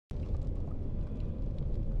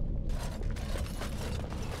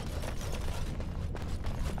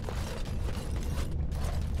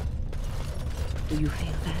Do you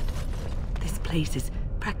feel that? This place is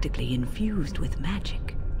practically infused with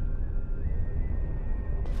magic.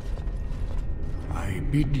 I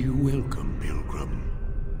bid you welcome, pilgrim.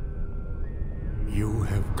 You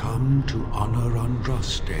have come to honor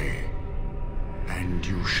Andraste, and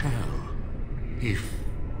you shall, if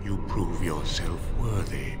you prove yourself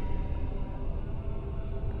worthy.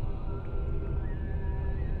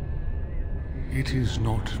 It is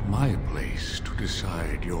not my place to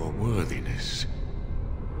decide your worthiness.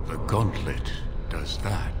 The gauntlet does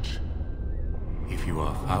that. If you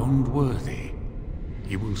are found worthy,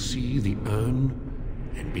 you will see the urn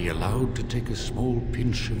and be allowed to take a small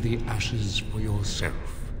pinch of the ashes for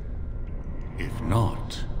yourself. If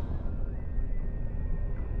not...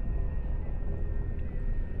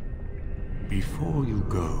 Before you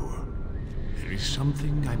go, there is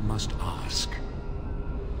something I must ask.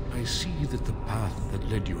 I see that the path that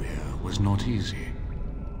led you here was not easy.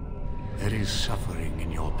 There is suffering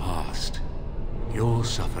in your past. Your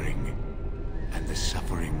suffering, and the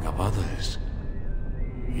suffering of others.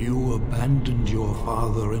 You abandoned your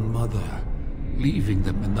father and mother, leaving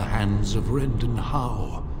them in the hands of Rendon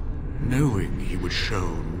Howe, knowing he would show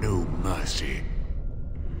no mercy.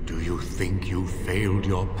 Do you think you failed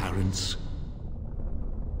your parents?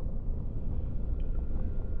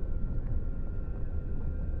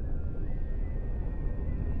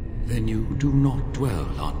 Then you do not dwell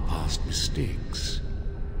on past mistakes,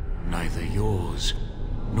 neither yours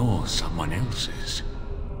nor someone else's.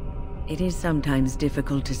 It is sometimes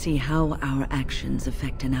difficult to see how our actions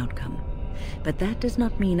affect an outcome, but that does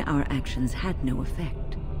not mean our actions had no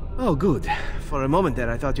effect. Oh, good. For a moment there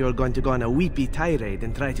I thought you were going to go on a weepy tirade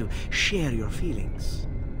and try to share your feelings.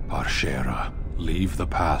 Parshera, leave the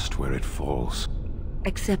past where it falls.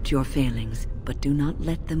 Accept your failings, but do not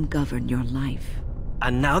let them govern your life.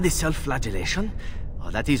 And now the self-flagellation? Oh,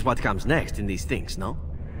 that is what comes next in these things, no?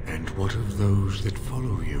 And what of those that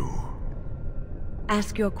follow you?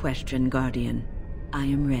 Ask your question, Guardian. I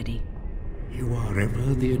am ready. You are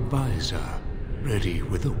ever the advisor, ready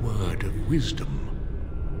with a word of wisdom.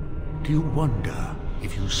 Do you wonder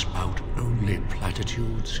if you spout only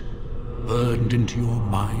platitudes, burned into your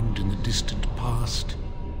mind in the distant past?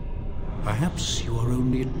 Perhaps you are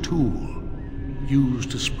only a tool, used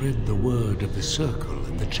to spread the word of the circle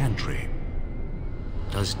and the chantry.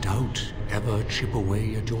 Does doubt ever chip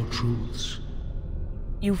away at your truths?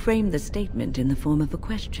 You frame the statement in the form of a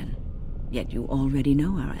question, yet you already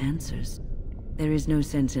know our answers. There is no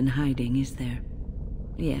sense in hiding, is there?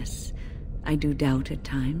 Yes, I do doubt at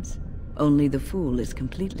times. Only the fool is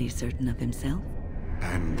completely certain of himself.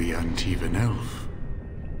 And the Antivan elf.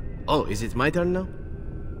 Oh, is it my turn now?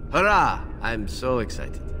 Hurrah! I'm so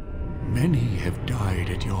excited. Many have died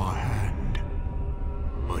at your hand.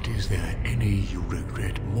 But is there any you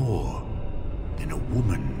regret more than a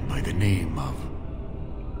woman by the name of...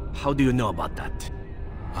 How do you know about that?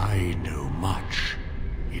 I know much.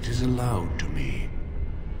 It is allowed to me.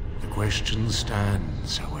 The question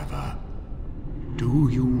stands, however. Do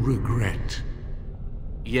you regret?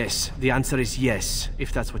 Yes, the answer is yes,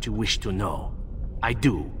 if that's what you wish to know. I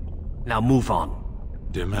do. Now move on.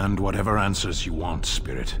 Demand whatever answers you want,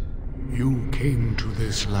 Spirit. You came to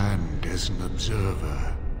this land as an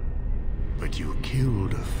observer, but you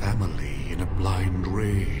killed a family in a blind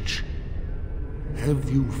rage. Have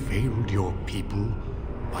you failed your people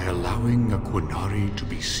by allowing a Qunari to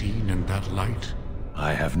be seen in that light?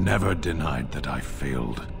 I have never denied that I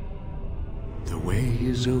failed. The way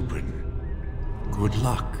is open. Good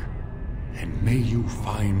luck, and may you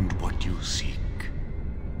find what you seek.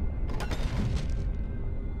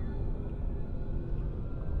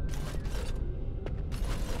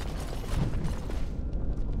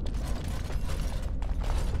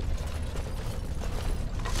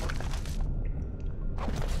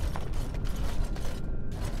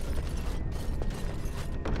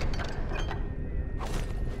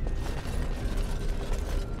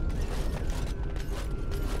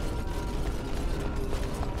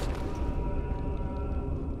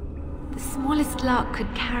 Smallest lark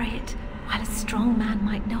could carry it, while a strong man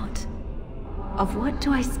might not. Of what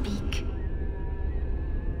do I speak?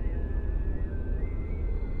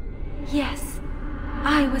 Yes,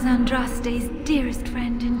 I was Andraste's dearest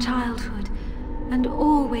friend in childhood, and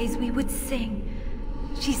always we would sing.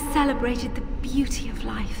 She celebrated the beauty of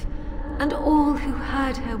life, and all who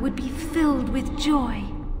heard her would be filled with joy.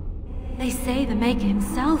 They say the Maker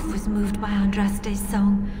himself was moved by Andraste's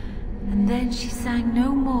song, and then she sang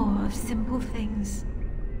no more of simple things.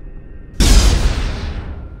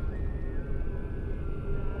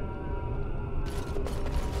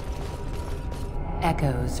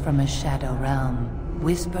 Echoes from a shadow realm.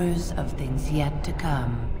 Whispers of things yet to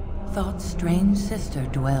come. Thought's strange sister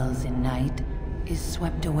dwells in night, is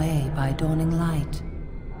swept away by dawning light.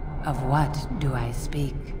 Of what do I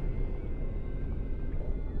speak?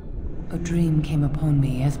 A dream came upon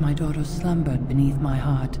me as my daughter slumbered beneath my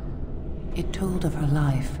heart. It told of her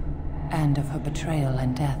life, and of her betrayal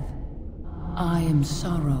and death. I am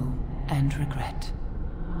sorrow and regret.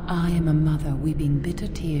 I am a mother weeping bitter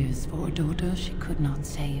tears for a daughter she could not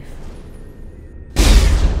save.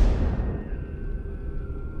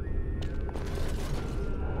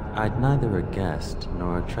 I'd neither a guest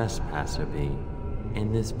nor a trespasser be.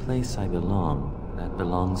 In this place I belong, that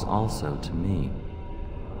belongs also to me.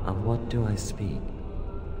 Of what do I speak?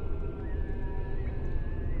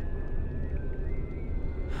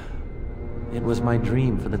 It was my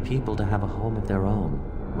dream for the people to have a home of their own,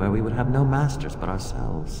 where we would have no masters but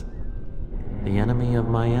ourselves. The enemy of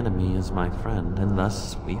my enemy is my friend, and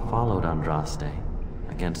thus we followed Andraste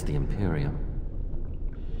against the Imperium.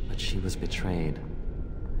 But she was betrayed,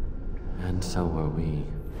 and so were we.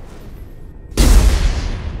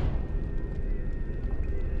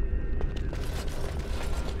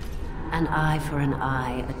 An eye for an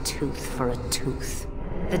eye, a tooth for a tooth.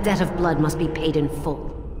 The debt of blood must be paid in full.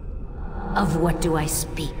 Of what do I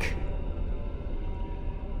speak?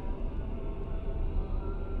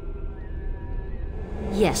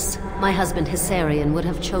 Yes, my husband Hysarian would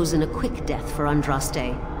have chosen a quick death for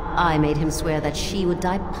Andraste. I made him swear that she would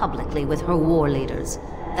die publicly with her war leaders,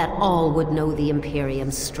 that all would know the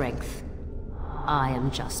Imperium's strength. I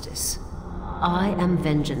am justice. I am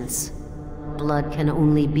vengeance. Blood can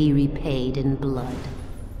only be repaid in blood.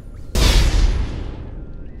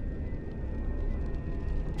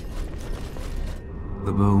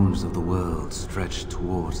 The bones of the world stretched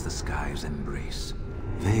towards the sky's embrace,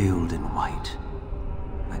 veiled in white,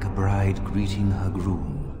 like a bride greeting her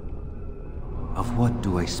groom. Of what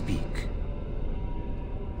do I speak?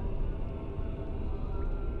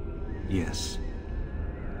 Yes.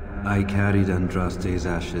 I carried Andraste's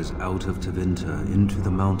ashes out of Tevinter into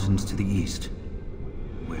the mountains to the east,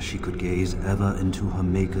 where she could gaze ever into her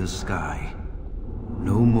Maker's sky.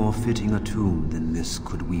 No more fitting a tomb than this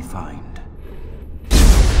could we find.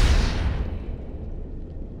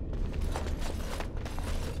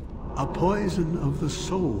 A poison of the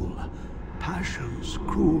soul, passion's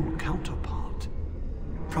cruel counterpart.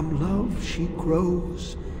 From love she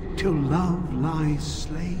grows, till love lies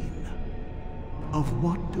slain. Of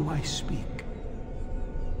what do I speak?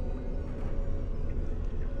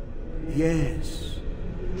 Yes,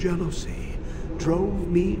 jealousy drove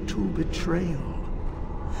me to betrayal.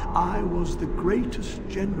 I was the greatest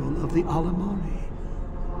general of the Alemanni,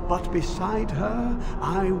 but beside her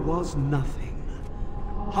I was nothing.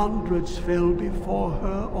 Hundreds fell before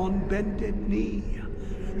her on bended knee.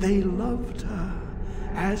 They loved her,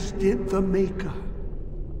 as did the Maker.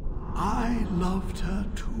 I loved her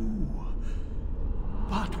too.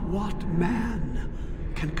 But what man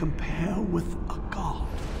can compare with a god?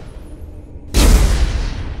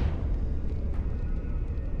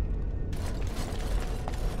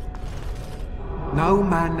 No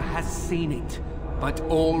man has seen it, but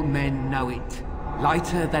all men know it.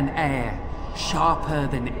 Lighter than air, sharper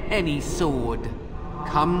than any sword.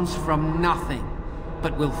 Comes from nothing,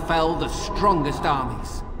 but will fell the strongest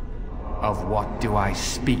armies. Of what do I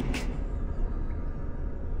speak?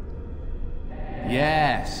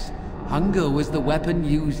 Yes, hunger was the weapon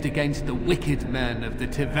used against the wicked men of the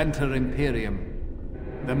Tevinter Imperium.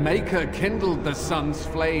 The Maker kindled the sun's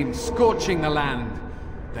flame, scorching the land.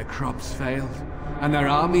 Their crops failed, and their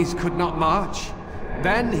armies could not march.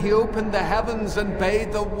 Then he opened the heavens and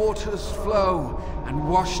bade the waters flow, and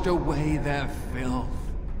washed away their filth.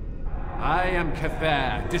 I am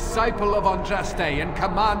Cather, disciple of Andraste and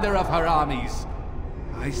commander of her armies.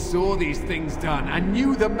 I saw these things done, and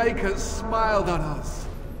knew the Makers smiled on us.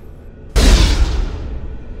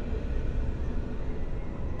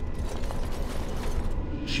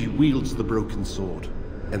 She wields the broken sword,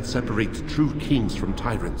 and separates true kings from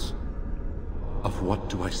tyrants. Of what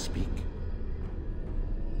do I speak?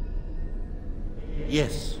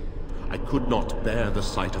 Yes, I could not bear the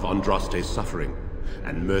sight of Andraste's suffering,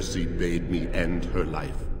 and mercy bade me end her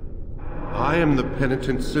life. I am the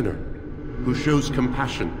penitent sinner, who shows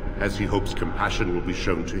compassion as he hopes compassion will be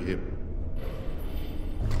shown to him.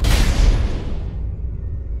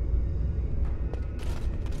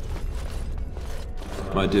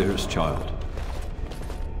 My dearest child,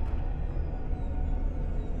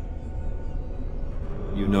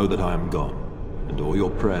 you know that I am gone, and all your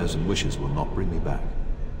prayers and wishes will not bring me back.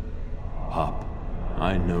 Pup,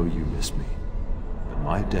 I know you miss me, but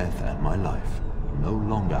my death and my life will no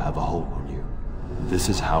longer have a hold on you. This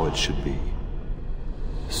is how it should be.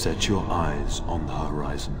 Set your eyes on the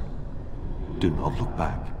horizon. Do not look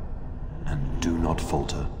back, and do not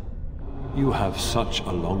falter. You have such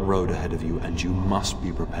a long road ahead of you, and you must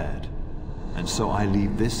be prepared. And so I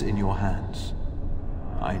leave this in your hands.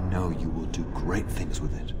 I know you will do great things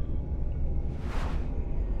with it.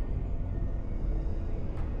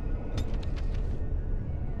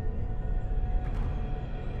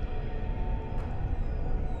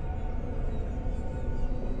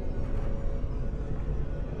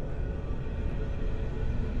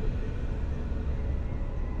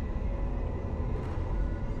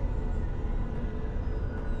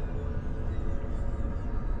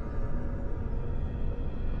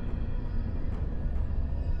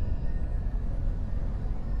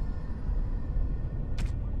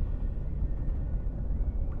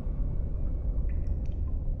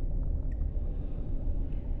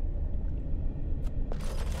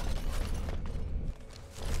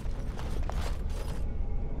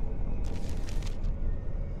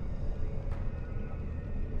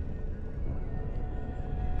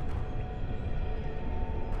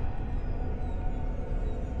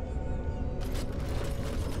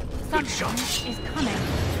 Something is coming.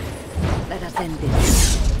 Let us end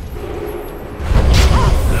this.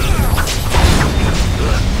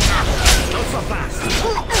 Not so fast!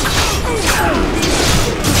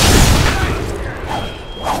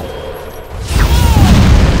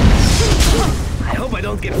 I hope I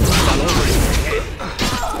don't get blood all over his head.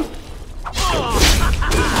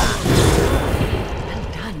 Well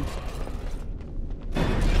done.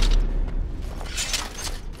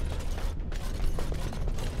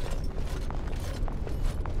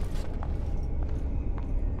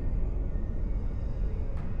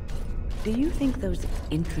 Do you think those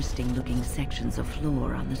interesting-looking sections of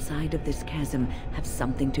floor on the side of this chasm have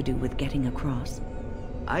something to do with getting across?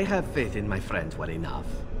 I have faith in my friends well enough.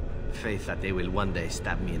 Faith that they will one day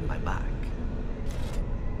stab me in my back.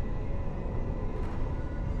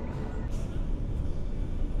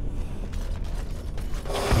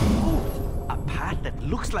 Oh, a path that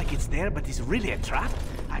looks like it's there but is really a trap?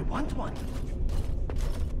 I want one.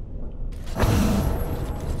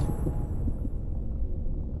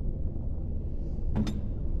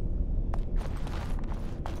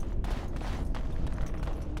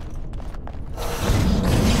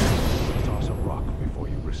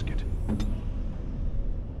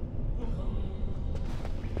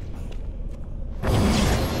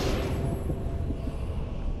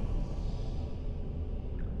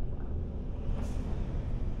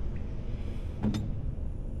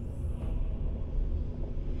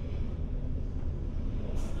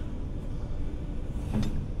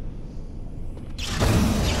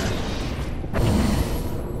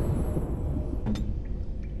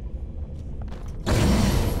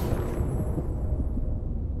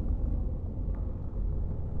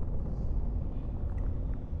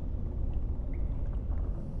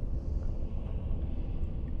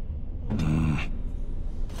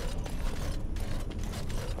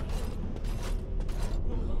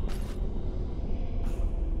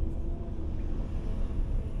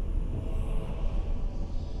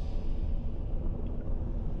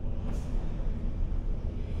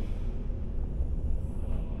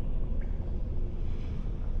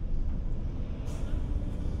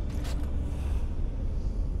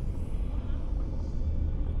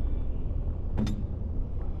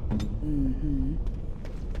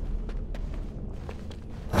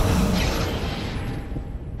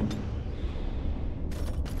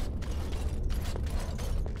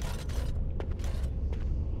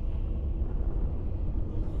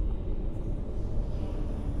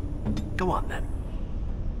 Go on, then.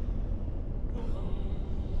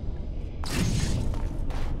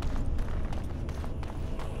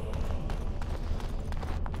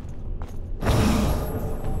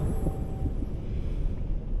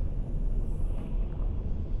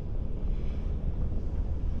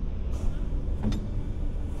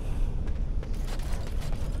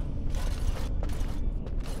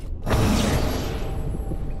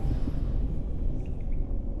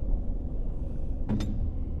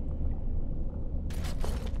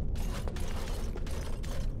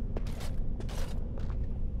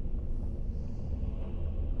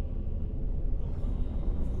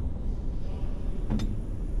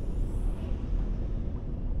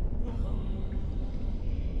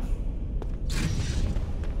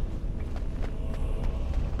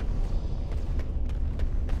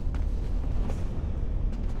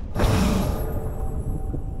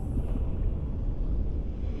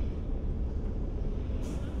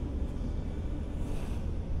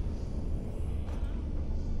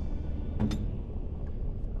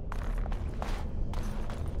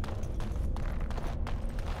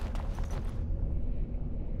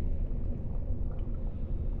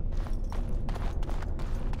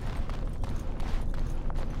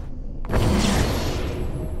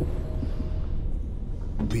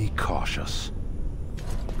 cautious.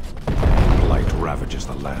 Blight ravages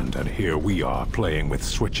the land, and here we are playing with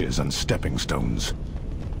switches and stepping stones.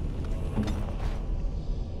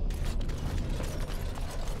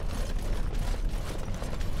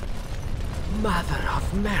 Mother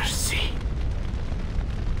of mercy.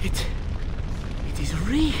 It is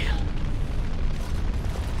real.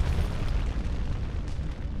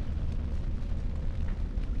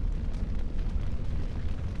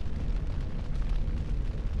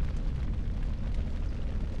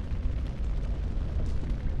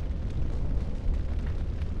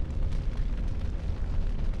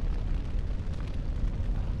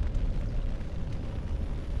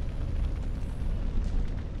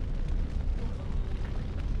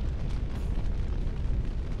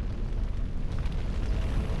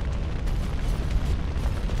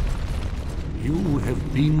 You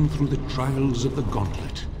have been through the trials of the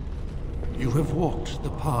Gauntlet. You have walked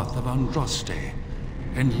the path of Andraste,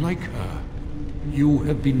 and like her, you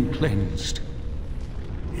have been cleansed.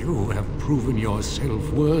 You have proven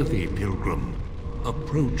yourself worthy, Pilgrim.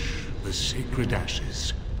 Approach the sacred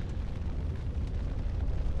ashes.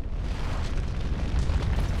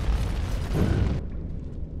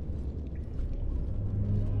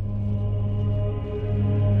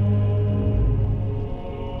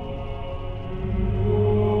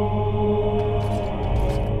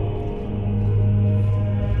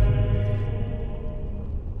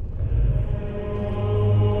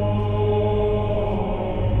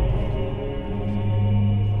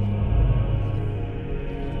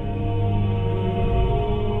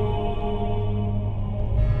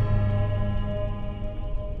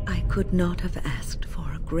 Could not have asked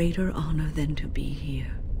for a greater honor than to be here.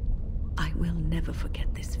 I will never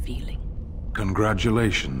forget this feeling.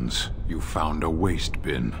 Congratulations, you found a waste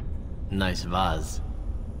bin. Nice vase.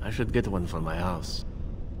 I should get one for my house.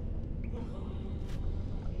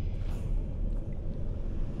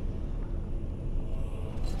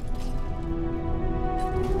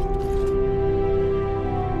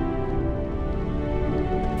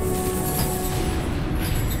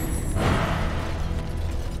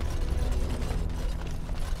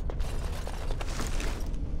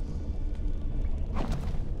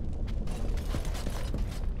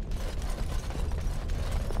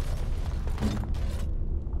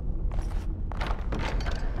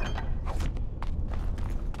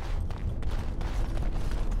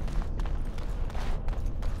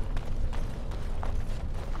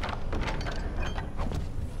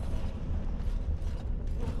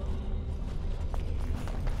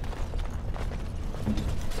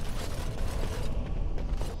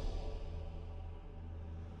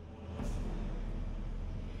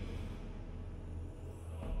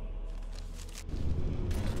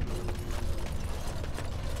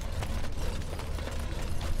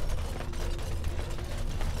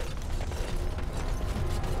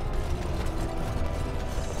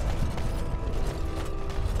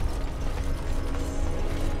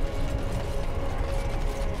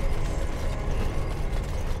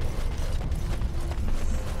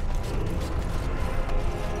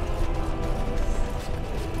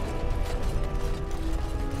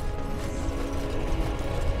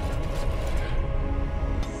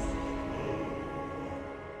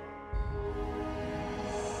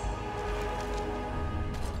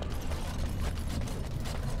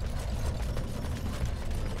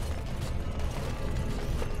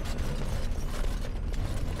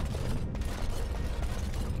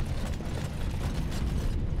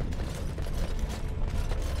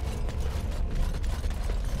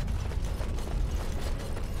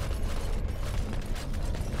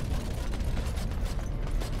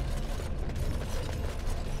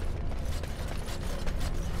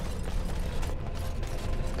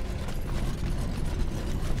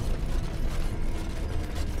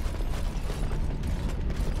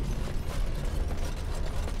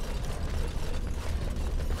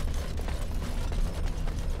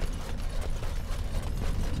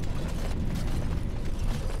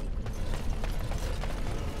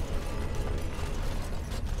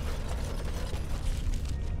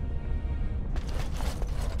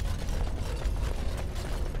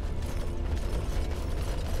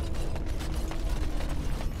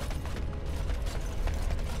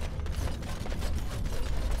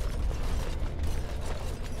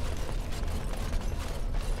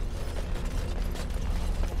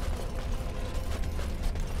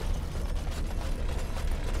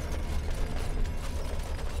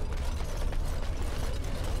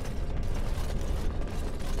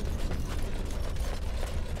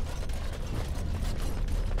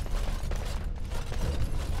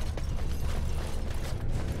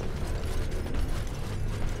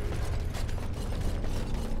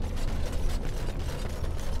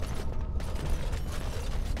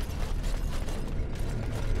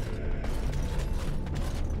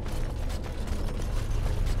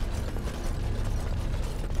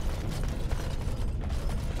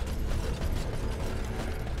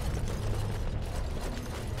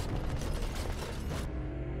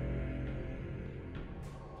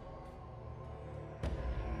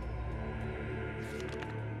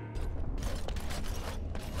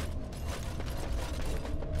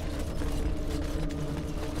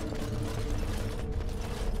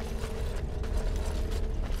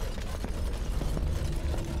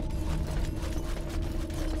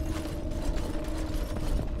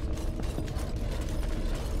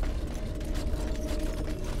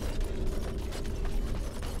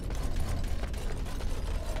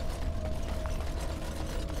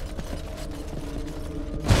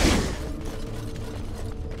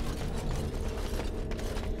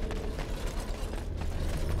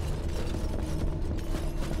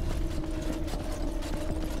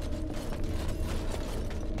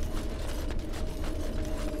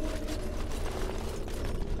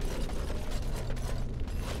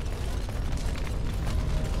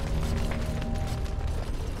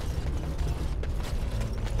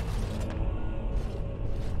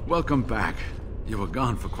 welcome back. You were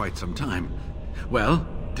gone for quite some time. Well,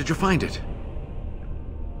 did you find it?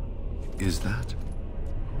 Is that?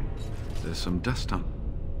 There's some dust on...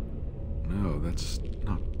 No, that's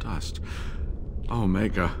not dust. Oh,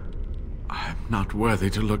 Maker, I'm not worthy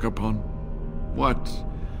to look upon. What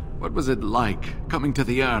was it like, coming to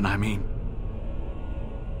the urn, I mean?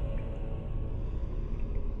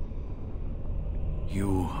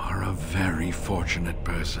 You are a very fortunate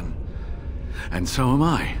person. And so am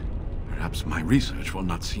I. Perhaps my research will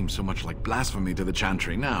not seem so much like blasphemy to the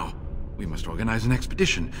Chantry now. We must organize an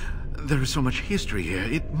expedition. There is so much history here,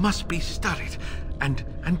 it must be studied. And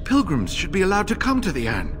pilgrims should be allowed to come to the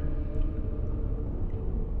urn.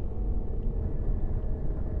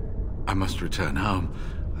 I must return home.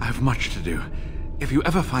 I have much to do. If you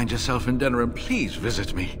ever find yourself in Denerim, please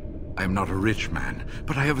visit me. I am not a rich man,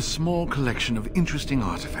 but I have a small collection of interesting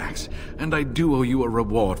artifacts, and I do owe you a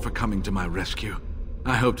reward for coming to my rescue.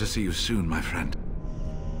 I hope to see you soon, my friend.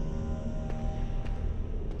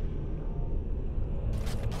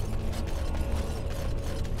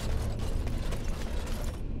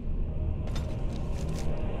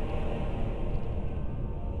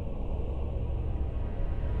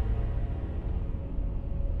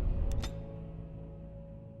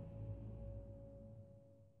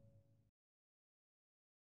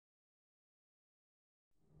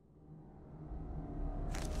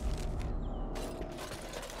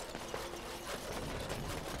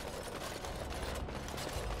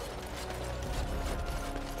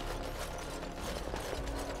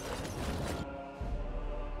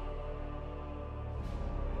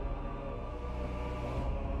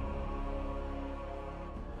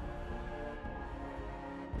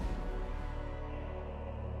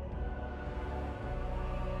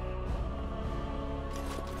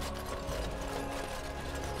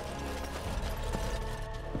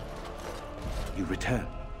 You return.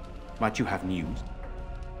 Might you have news?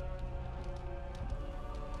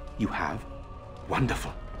 You have?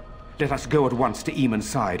 Wonderful. Let us go at once to Eamon's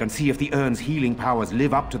side and see if the urn's healing powers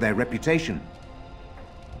live up to their reputation.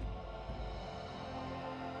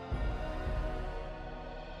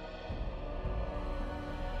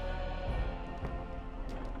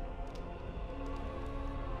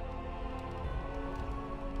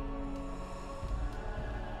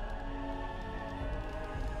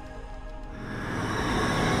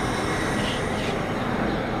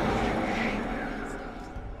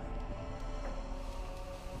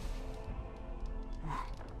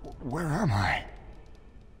 Where am I?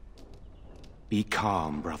 Be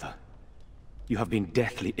calm, brother. You have been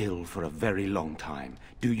deathly ill for a very long time.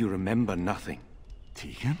 Do you remember nothing?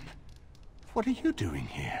 Tegan? What are you doing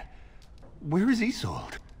here? Where is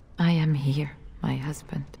Isolde? I am here, my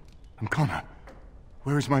husband. And Connor?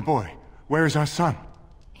 Where is my boy? Where is our son?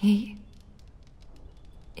 He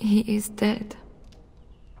is dead.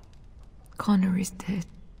 Connor is dead.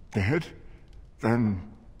 Dead? Then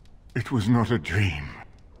it was not a dream.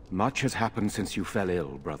 Much has happened since you fell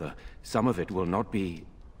ill, brother. Some of it will not be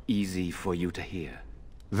easy for you to hear.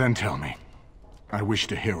 Then tell me. I wish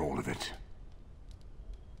to hear all of it.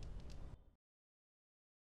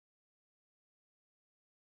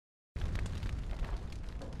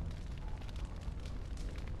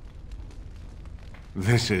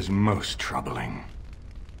 This is most troubling.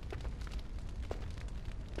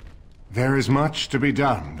 There is much to be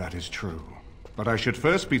done, that is true. But I should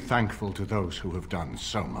first be thankful to those who have done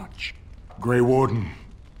so much. Grey Warden,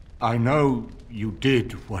 I know you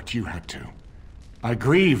did what you had to. I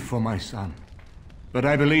grieve for my son. But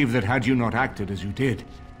I believe that had you not acted as you did,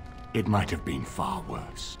 it might have been far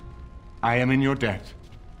worse. I am in your debt.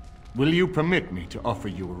 Will you permit me to offer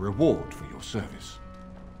you a reward for your service?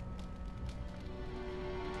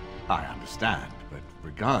 I understand, but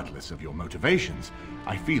regardless of your motivations,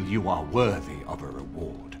 I feel you are worthy of a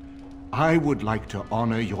reward. I would like to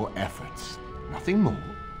honor your efforts, nothing more.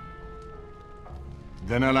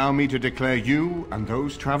 Then allow me to declare you and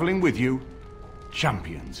those traveling with you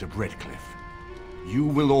champions of Redcliffe. You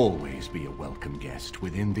will always be a welcome guest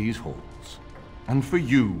within these halls. And for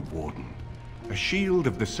you, Warden, a shield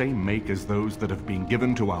of the same make as those that have been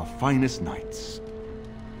given to our finest knights.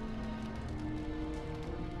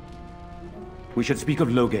 We should speak of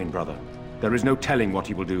Loghain, brother. There is no telling what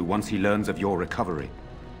he will do once he learns of your recovery.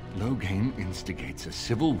 Loghain instigates a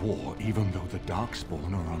civil war even though the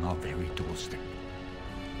Darkspawn are on our very doorstep.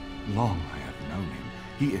 Long I have known him.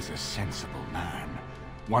 He is a sensible man,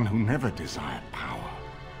 one who never desired power.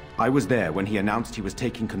 I was there when he announced he was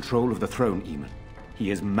taking control of the throne, Eamon.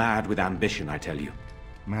 He is mad with ambition, I tell you.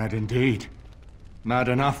 Mad indeed. Mad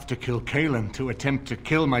enough to kill Cailan, to attempt to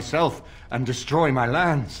kill myself and destroy my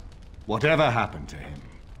lands. Whatever happened to him,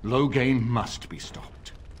 Loghain must be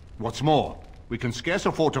stopped. What's more, we can scarce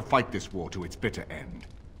afford to fight this war to its bitter end.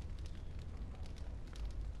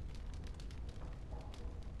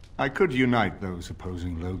 I could unite those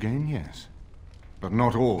opposing Loghain, yes. But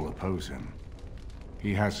not all oppose him.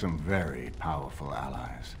 He has some very powerful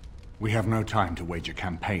allies. We have no time to wage a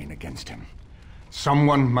campaign against him.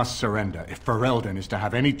 Someone must surrender if Ferelden is to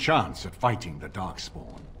have any chance at fighting the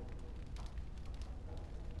Darkspawn.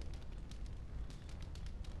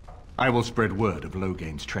 I will spread word of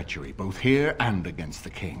Loghain's treachery, both here and against the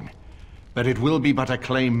king. But it will be but a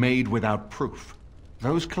claim made without proof.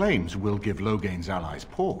 Those claims will give Loghain's allies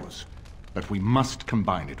pause, but we must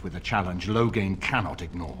combine it with a challenge Loghain cannot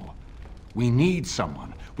ignore. We need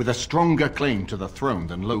someone with a stronger claim to the throne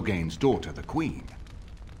than Loghain's daughter, the Queen.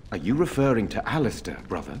 Are you referring to Alistair,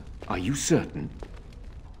 brother? Are you certain?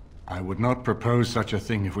 I would not propose such a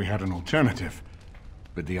thing if we had an alternative,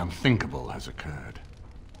 but the unthinkable has occurred.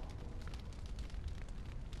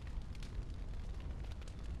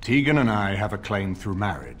 Tegan and I have a claim through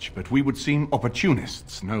marriage, but we would seem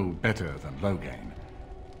opportunists no better than Loghain.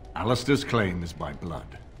 Alistair's claim is by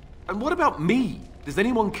blood. And what about me? Does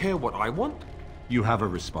anyone care what I want? You have a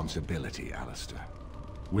responsibility, Alistair.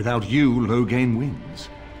 Without you, Loghain wins.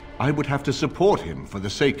 I would have to support him for the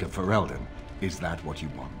sake of Ferelden. Is that what you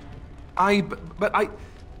want?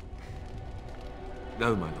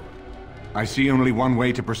 No, my lord. I see only one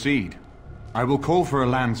way to proceed. I will call for a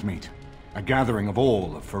landsmeet, a gathering of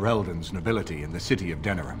all of Ferelden's nobility in the city of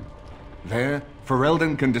Denerim. There,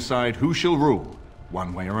 Ferelden can decide who shall rule,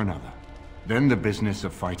 one way or another. Then the business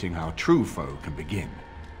of fighting our true foe can begin.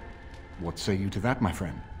 What say you to that, my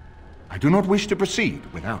friend? I do not wish to proceed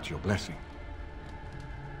without your blessing.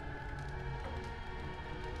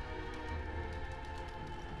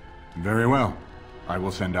 Very well. I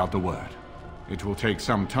will send out the word. It will take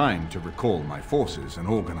some time to recall my forces and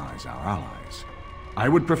organize our allies. I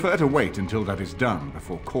would prefer to wait until that is done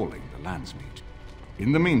before calling the landsmeet.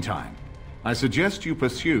 In the meantime, I suggest you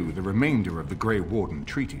pursue the remainder of the Grey Warden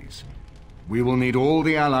treaties. We will need all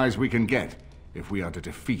the allies we can get if we are to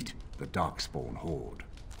defeat the Darkspawn horde.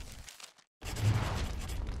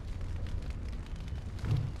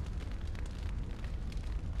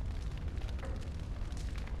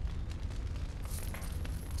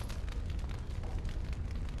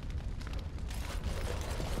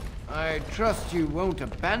 I trust you won't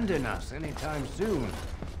abandon us anytime soon.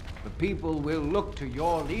 The people will look to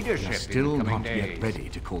your leadership We are still in the coming not days. yet ready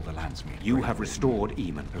to call the landsmeet. You have restored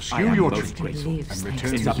Eamon. I Pursue am your most treaties grateful. and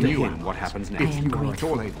return It's to up to new him what happens next. If you are at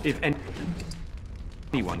all able. If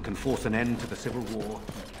anyone can force an end to the civil war,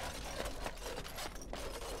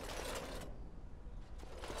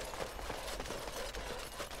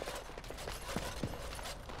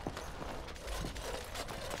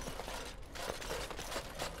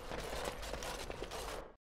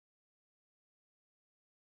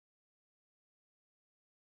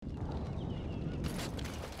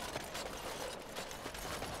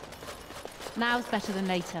 Now's better than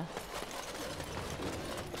later.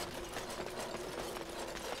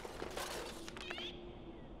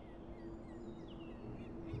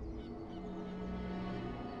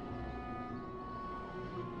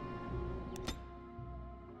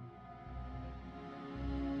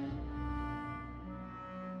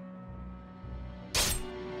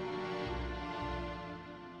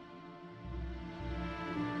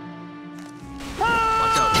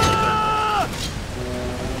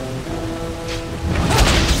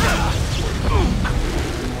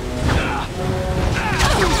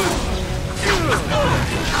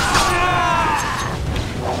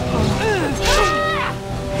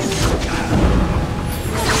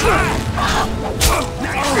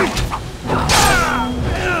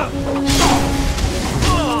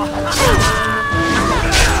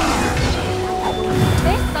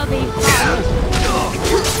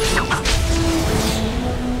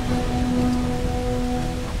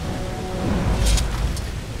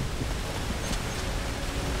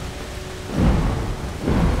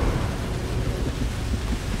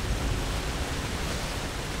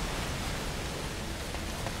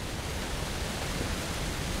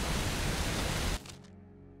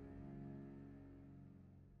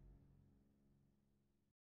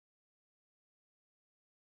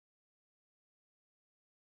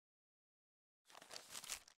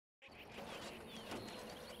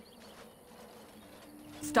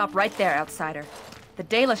 Stop right there, outsider. The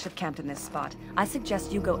Dalish have camped in this spot. I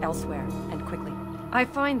suggest you go elsewhere, and quickly. I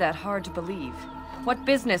find that hard to believe. What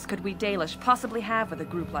business could we Dalish possibly have with a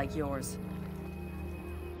group like yours?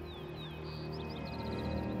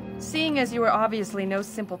 Seeing as you are obviously no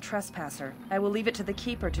simple trespasser, I will leave it to the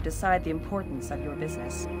Keeper to decide the importance of your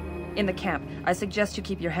business. In the camp, I suggest you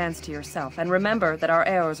keep your hands to yourself, and remember that our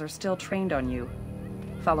arrows are still trained on you.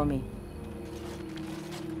 Follow me.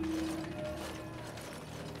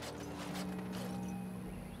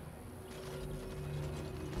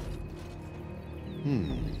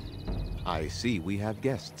 I see we have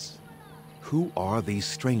guests. Who are these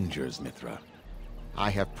strangers, Mithra? I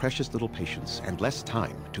have precious little patience and less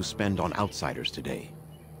time to spend on outsiders today.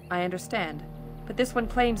 I understand, but this one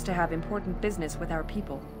claims to have important business with our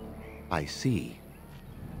people. I see.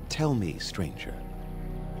 Tell me, stranger,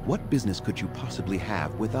 what business could you possibly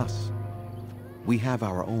have with us? We have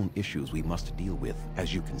our own issues we must deal with,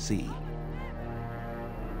 as you can see.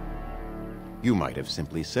 You might have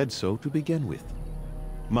simply said so to begin with.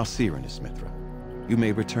 Masirinus, Mithra, you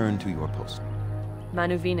may return to your post.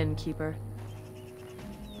 Manuvinen, Keeper.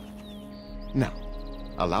 Now,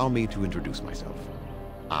 allow me to introduce myself.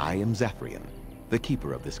 I am Zathrian, the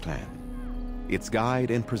keeper of this clan, its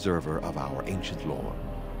guide and preserver of our ancient lore.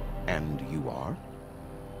 And you are?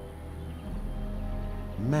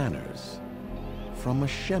 Manners. From a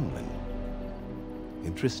Shemlin.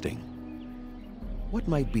 Interesting. What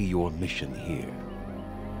might be your mission here?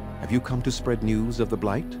 Have you come to spread news of the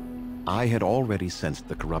Blight? I had already sensed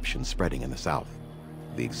the corruption spreading in the south.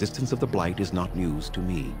 The existence of the Blight is not news to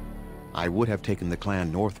me. I would have taken the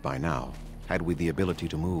clan north by now, had we the ability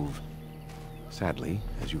to move. Sadly,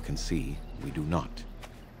 as you can see, we do not.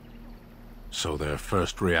 So their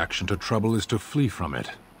first reaction to trouble is to flee from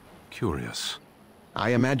it. Curious. I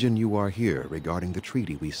imagine you are here regarding the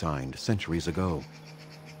treaty we signed centuries ago.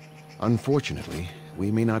 Unfortunately,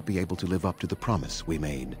 we may not be able to live up to the promise we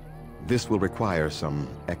made. This will require some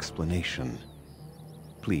explanation.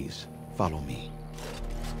 Please, follow me.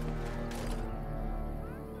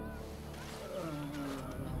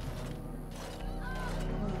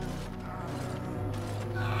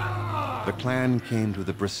 The clan came to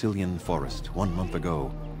the Brecilian forest 1 month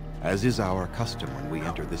ago, as is our custom when we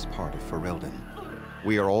enter this part of Ferelden.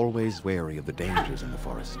 We are always wary of the dangers in the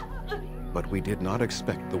forest, but we did not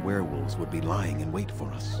expect the werewolves would be lying in wait for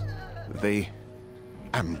us. They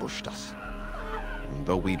ambushed us. And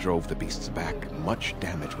though we drove the beasts back, much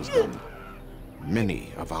damage was done.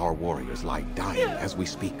 Many of our warriors lie dying as we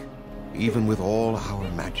speak. Even with all our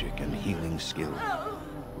magic and healing skill,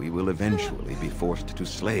 we will eventually be forced to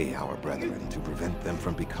slay our brethren to prevent them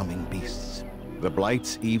from becoming beasts. The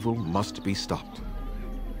Blight's evil must be stopped.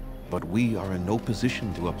 But we are in no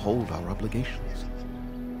position to uphold our obligations.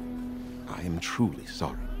 I am truly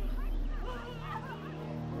sorry.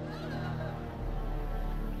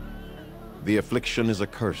 The affliction is a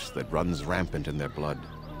curse that runs rampant in their blood,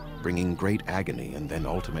 bringing great agony and then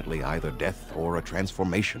ultimately either death or a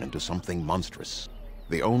transformation into something monstrous.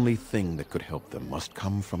 The only thing that could help them must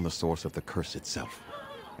come from the source of the curse itself,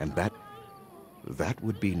 and that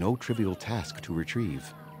would be no trivial task to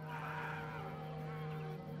retrieve.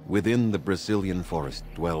 Within the Brecilian forest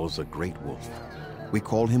dwells a great wolf. We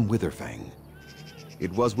call him Witherfang.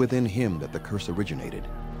 It was within him that the curse originated,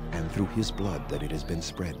 and through his blood that it has been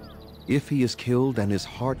spread. If he is killed and his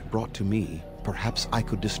heart brought to me, perhaps I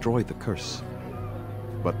could destroy the curse.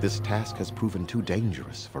 But this task has proven too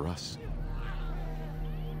dangerous for us.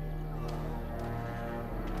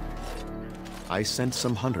 I sent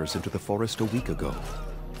some hunters into the forest a week ago,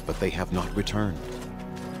 but they have not returned.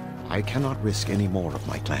 I cannot risk any more of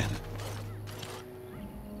my clan.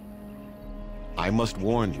 I must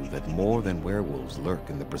warn you that more than werewolves lurk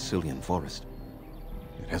in the Brecilian forest.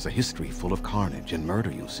 It has a history full of carnage and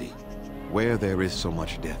murder, you see. Where there is so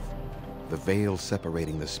much death, the veil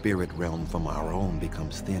separating the spirit realm from our own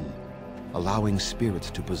becomes thin, allowing spirits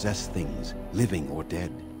to possess things, living or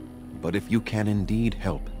dead. But if you can indeed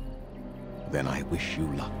help, then I wish you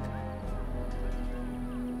luck.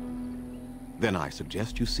 Then I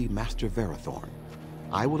suggest you see Master Verathorn.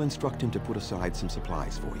 I will instruct him to put aside some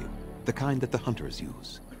supplies for you, the kind that the hunters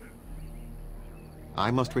use.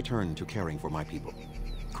 I must return to caring for my people.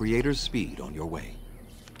 Creator's speed on your way.